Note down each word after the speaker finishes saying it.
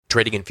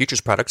Trading in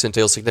futures products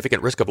entails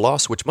significant risk of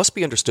loss, which must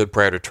be understood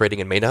prior to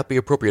trading and may not be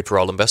appropriate for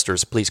all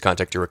investors. Please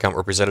contact your account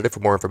representative for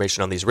more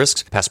information on these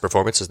risks. Past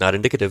performance is not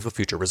indicative of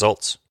future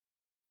results.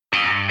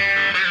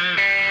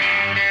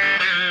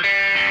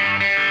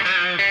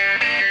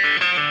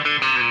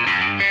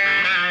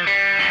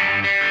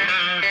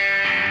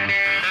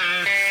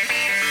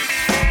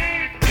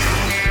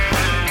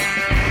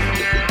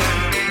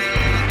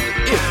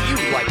 If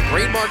you like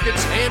grain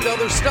markets and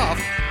other stuff,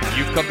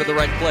 you've come to the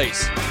right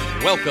place.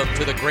 Welcome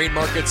to the Grain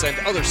Markets and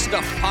Other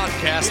Stuff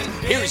podcast.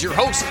 Here's your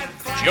host,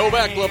 Joe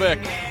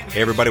Vaclavic.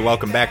 Hey everybody,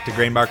 welcome back to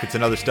Grain Markets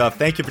and Other Stuff.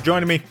 Thank you for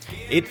joining me.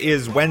 It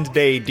is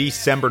Wednesday,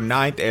 December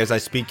 9th. As I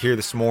speak here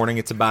this morning,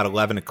 it's about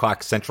 11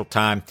 o'clock Central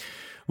Time.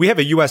 We have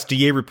a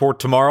USDA report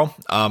tomorrow.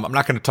 I'm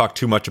not going to talk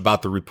too much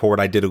about the report.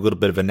 I did a little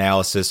bit of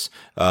analysis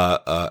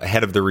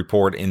ahead of the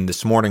report in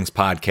this morning's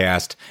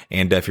podcast.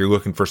 And if you're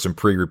looking for some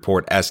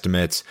pre-report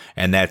estimates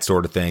and that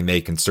sort of thing, they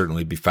can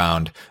certainly be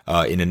found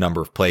in a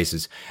number of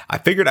places. I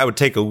figured I would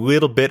take a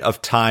little bit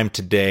of time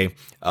today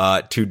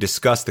to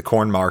discuss the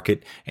corn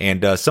market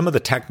and some of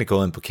the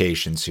technical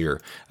implications here.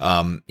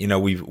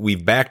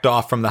 We've backed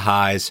off from the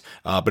highs,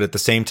 but at the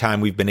same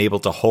time, we've been able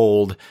to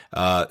hold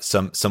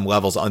some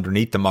levels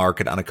underneath the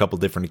market on a couple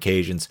different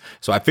occasions.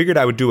 So I figured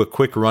I would do a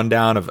quick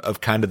rundown of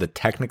kind of the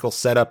technical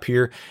setup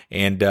here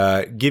and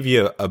give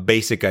you a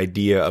basic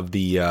idea of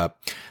the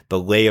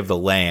lay of the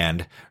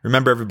land.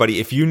 Remember, everybody,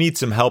 if you need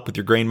some help with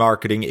your grain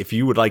marketing, if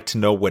you would like to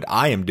know what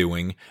I am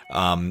doing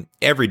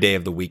every day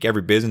of the week,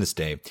 every business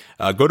day,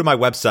 go to my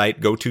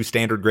website, go to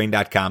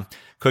standardgrain.com,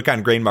 click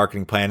on Grain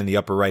Marketing Plan in the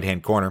upper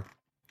right-hand corner.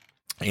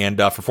 And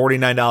for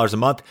 $49 a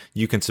month,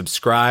 you can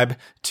subscribe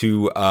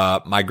to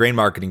my grain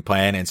marketing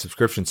plan and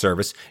subscription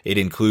service. It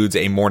includes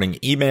a morning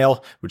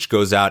email, which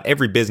goes out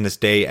every business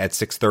day at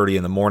 6:30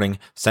 in the morning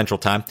Central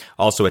Time.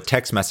 Also a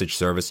text message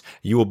service.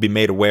 You will be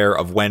made aware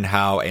of when,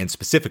 how, and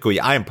specifically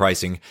I am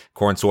pricing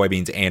corn,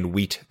 soybeans, and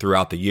wheat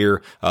throughout the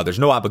year. There's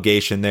no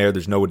obligation there.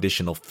 There's no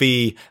additional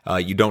fee.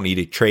 You don't need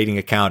a trading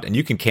account, and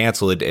you can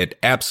cancel it at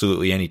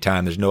absolutely any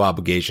time. There's no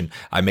obligation.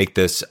 I make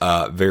this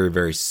very,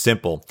 very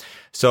simple.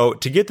 So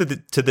to get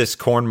to this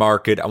corn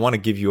market, I want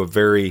to give you a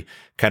very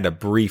kind of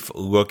brief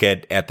look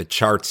at the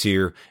charts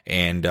here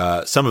and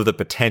some of the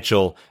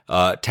potential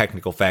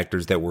technical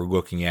factors that we're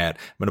looking at.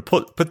 I'm going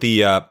to put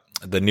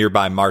the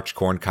nearby March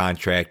corn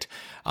contract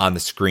on the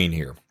screen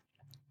here.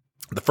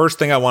 The first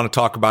thing I want to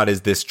talk about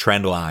is this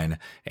trend line,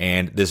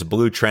 and this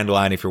blue trend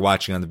line. If you're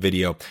watching on the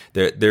video,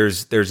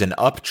 there's an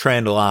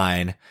uptrend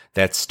line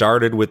that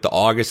started with the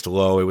August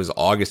low. It was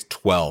August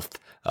 12th.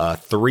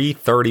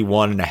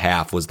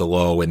 331.5 was the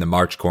low in the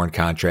March corn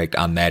contract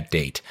on that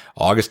date.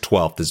 August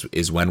 12th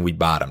is when we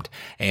bottomed.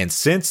 And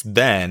since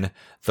then,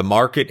 the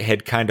market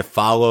had kind of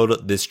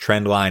followed this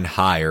trend line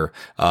higher.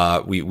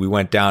 We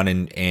went down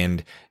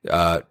and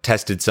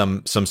tested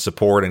some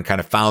support and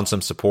kind of found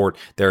some support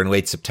there in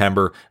late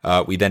September.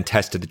 We then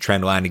tested the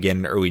trend line again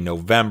in early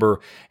November.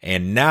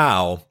 And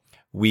now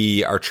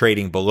we are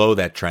trading below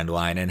that trend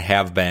line and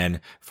have been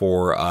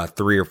for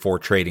 3 or 4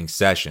 trading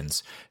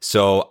sessions.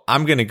 So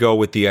I'm going to go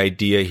with the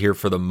idea here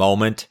for the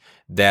moment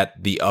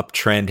that the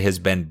uptrend has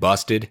been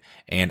busted,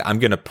 and I'm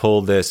going to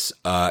pull this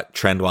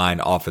trend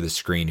line off of the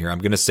screen here. I'm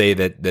going to say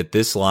that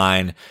this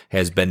line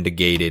has been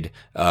negated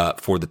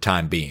for the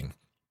time being.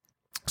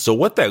 So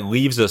what that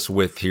leaves us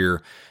with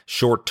here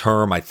short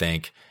term, I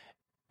think,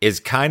 is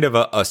kind of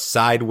a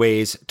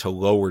sideways to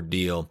lower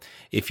deal.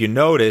 If you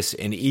notice,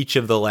 in each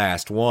of the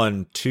last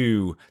 1,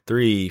 2,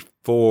 3,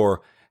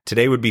 4,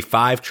 today would be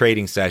 5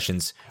 trading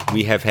sessions,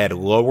 we have had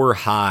lower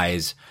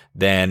highs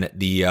than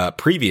the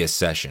previous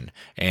session.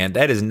 And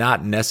that is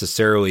not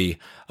necessarily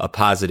a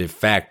positive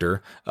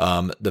factor.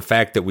 The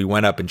fact that we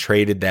went up and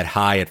traded that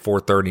high at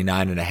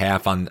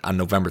 439.5 on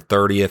November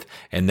 30th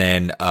and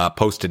then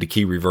posted a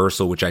key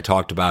reversal, which I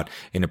talked about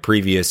in a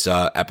previous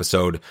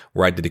episode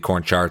where I did the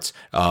corn charts,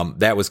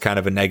 that was kind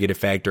of a negative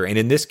factor. And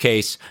in this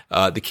case,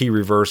 the key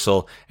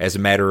reversal, as a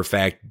matter of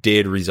fact,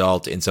 did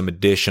result in some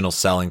additional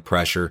selling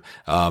pressure,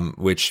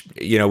 which,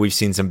 we've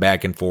seen some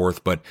back and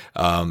forth, but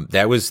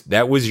that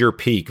was your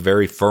peak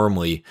very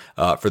firmly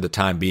for the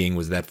time being,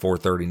 was that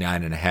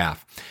 439.5.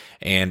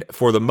 And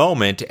for the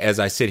moment, as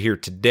I sit here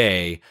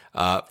today,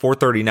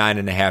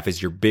 439.5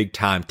 is your big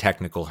time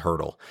technical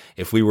hurdle.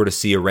 If we were to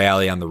see a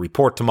rally on the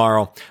report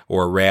tomorrow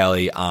or a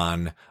rally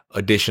on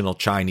additional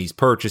Chinese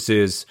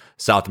purchases,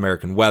 South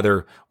American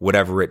weather,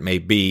 whatever it may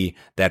be,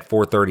 that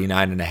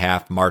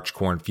 439.5 March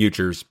corn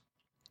futures,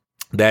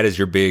 that is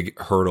your big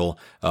hurdle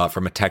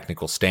from a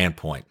technical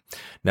standpoint.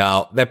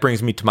 Now, that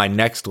brings me to my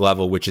next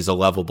level, which is a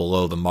level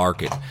below the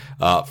market.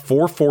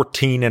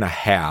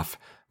 414.5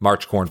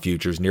 March corn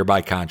futures,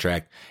 nearby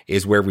contract,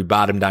 is where we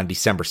bottomed on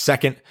December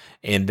 2nd.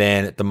 And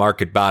then the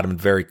market bottomed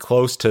very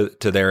close to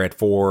there at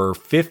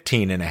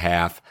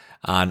 415.5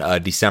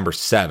 on December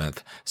 7th.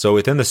 So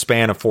within the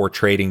span of 4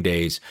 trading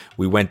days,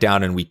 we went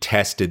down and we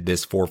tested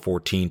this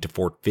 414 to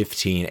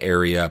 415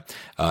 area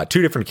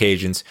 2 different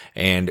occasions,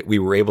 and we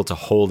were able to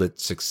hold it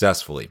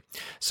successfully.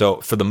 So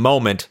for the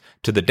moment,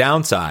 to the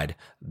downside,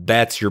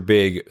 that's your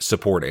big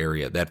support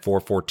area, that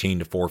 414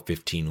 to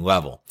 415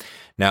 level.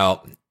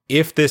 Now,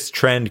 if this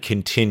trend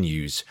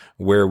continues,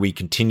 where we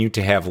continue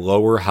to have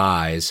lower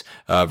highs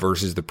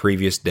versus the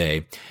previous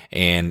day,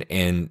 and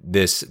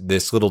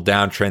this little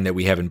downtrend that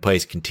we have in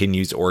place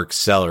continues or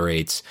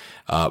accelerates,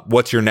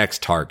 what's your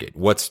next target?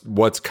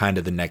 What's kind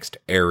of the next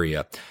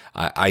area?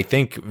 I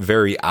think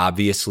very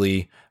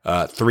obviously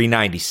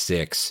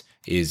 396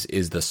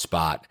 is the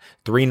spot.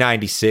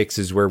 396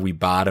 is where we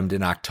bottomed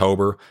in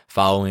October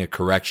following a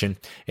correction.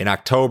 In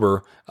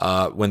October,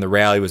 when the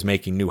rally was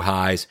making new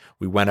highs,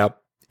 we went up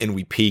and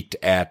we peaked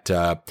at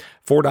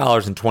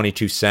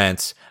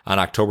 $4.22 on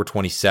October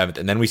 27th,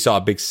 and then we saw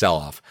a big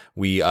sell-off.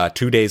 We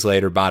 2 days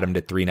later bottomed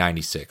at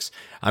 396.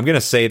 I'm going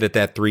to say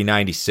that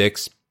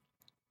 396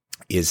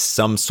 is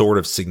some sort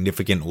of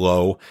significant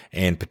low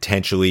and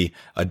potentially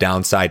a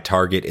downside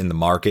target in the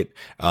market.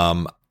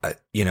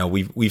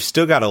 We've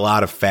still got a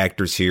lot of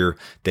factors here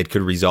that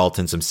could result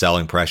in some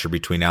selling pressure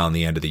between now and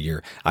the end of the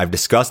year. I've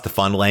discussed the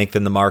fund length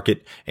in the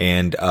market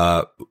and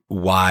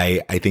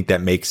why I think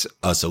that makes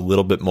us a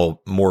little bit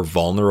more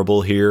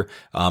vulnerable here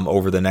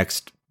over the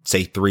next,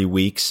 say, 3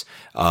 weeks.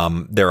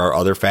 There are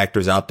other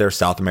factors out there.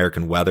 South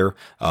American weather,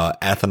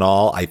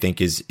 ethanol, I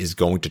think is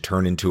going to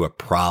turn into a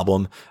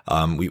problem.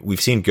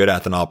 We've seen good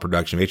ethanol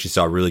production. We actually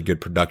saw a really good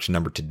production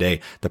number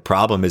today. The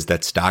problem is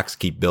that stocks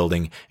keep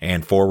building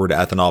and forward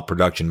ethanol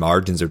production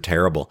margins are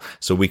terrible.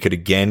 So we could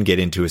again get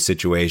into a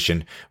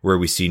situation where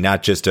we see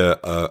not just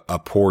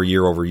a poor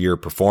year over year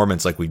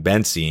performance like we've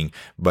been seeing,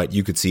 but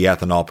you could see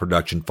ethanol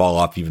production fall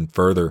off even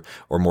further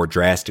or more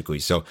drastically.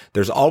 So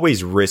there's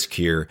always risk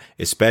here,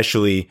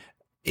 especially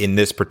in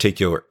this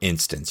particular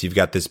instance. You've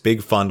got this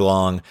big fund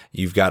long,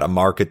 you've got a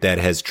market that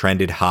has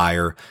trended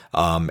higher,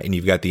 and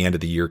you've got the end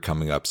of the year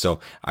coming up. So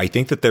I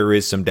think that there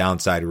is some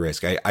downside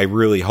risk. I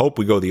really hope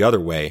we go the other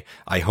way.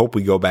 I hope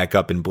we go back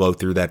up and blow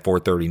through that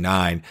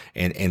 439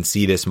 and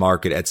see this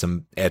market at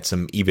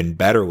some even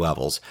better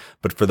levels.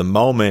 But for the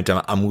moment,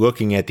 I'm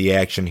looking at the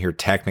action here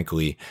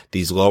technically,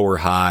 these lower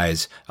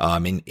highs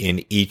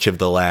in each of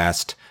the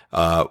last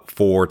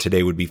for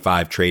today would be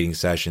 5 trading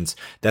sessions.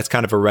 That's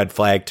kind of a red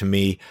flag to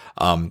me.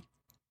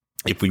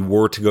 If we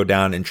were to go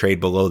down and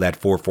trade below that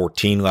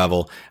 414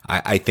 level,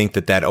 I think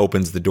that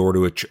opens the door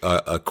to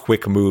a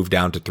quick move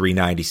down to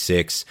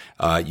 396.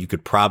 You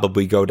could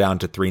probably go down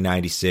to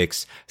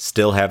 396,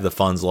 still have the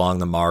funds long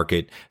the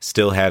market,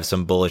 still have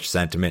some bullish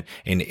sentiment,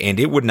 and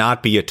it would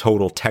not be a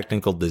total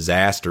technical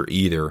disaster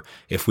either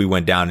if we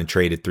went down and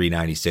traded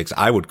 396.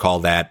 I would call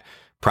that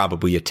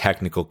probably a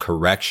technical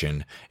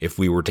correction if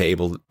we were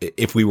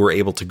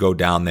able to go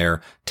down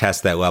there,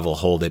 test that level,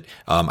 hold it.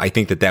 I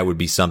think that would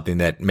be something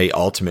that may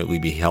ultimately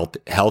be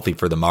healthy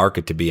for the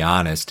market, to be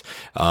honest.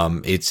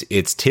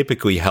 It's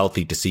typically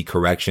healthy to see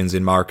corrections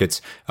in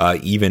markets,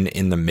 even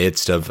in the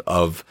midst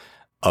of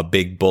a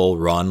big bull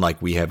run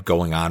like we have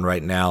going on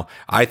right now.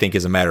 I think,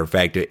 as a matter of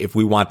fact, if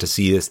we want to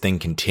see this thing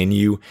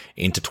continue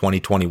into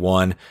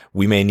 2021,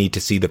 we may need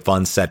to see the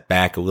funds set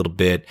back a little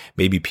bit,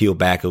 maybe peel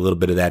back a little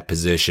bit of that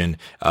position,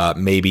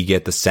 maybe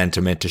get the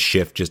sentiment to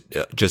shift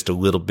just a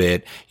little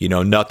bit.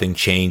 Nothing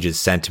changes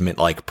sentiment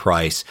like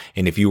price.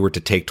 And if you were to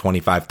take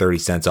 25, 30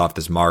 cents off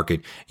this market,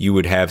 you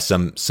would have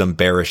some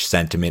bearish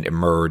sentiment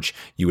emerge.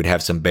 You would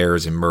have some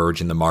bears emerge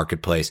in the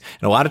marketplace.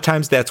 And a lot of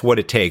times that's what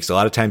it takes. A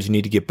lot of times you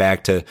need to get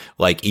back to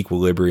like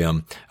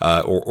equilibrium,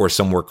 or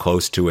somewhere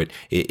close to it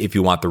if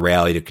you want the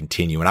rally to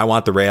continue. And I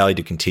want the rally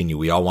to continue.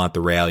 We all want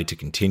the rally to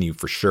continue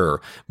for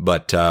sure.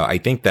 But I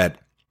think that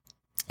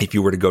if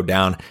you were to go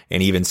down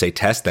and even say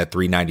test that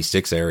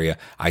 396 area,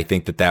 I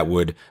think that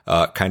would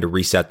kind of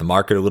reset the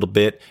market a little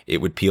bit.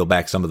 It would peel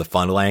back some of the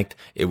fund length.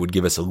 It would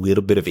give us a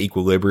little bit of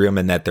equilibrium,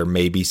 and that there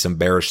may be some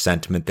bearish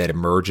sentiment that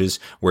emerges,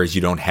 whereas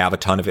you don't have a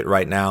ton of it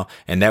right now.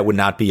 And that would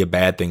not be a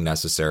bad thing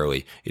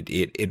necessarily.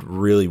 It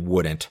really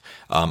wouldn't.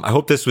 I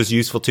hope this was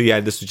useful to you.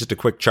 This was just a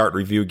quick chart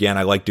review. Again,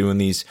 I like doing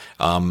these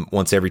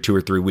once every 2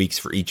 or 3 weeks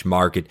for each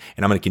market,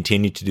 and I'm going to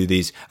continue to do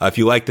these. If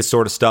you like this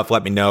sort of stuff,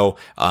 let me know.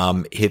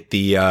 Hit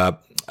the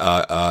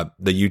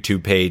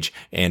YouTube page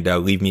and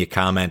leave me a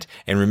comment.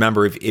 And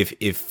remember,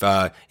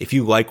 if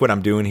you like what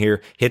I'm doing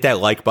here, hit that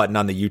like button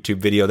on the YouTube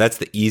video. That's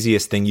the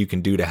easiest thing you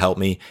can do to help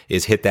me,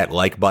 is hit that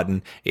like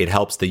button. It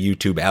helps the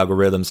YouTube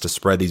algorithms to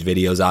spread these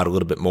videos out a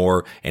little bit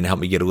more and help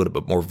me get a little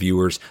bit more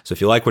viewers. So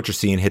if you like what you're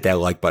seeing, hit that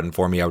like button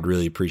for me. I would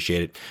really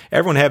appreciate it.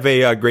 Everyone have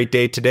a great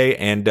day today,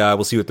 and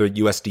we'll see what the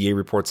USDA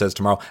report says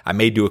tomorrow. I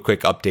may do a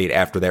quick update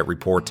after that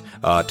report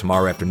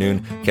tomorrow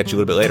afternoon. Catch you a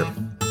little bit later.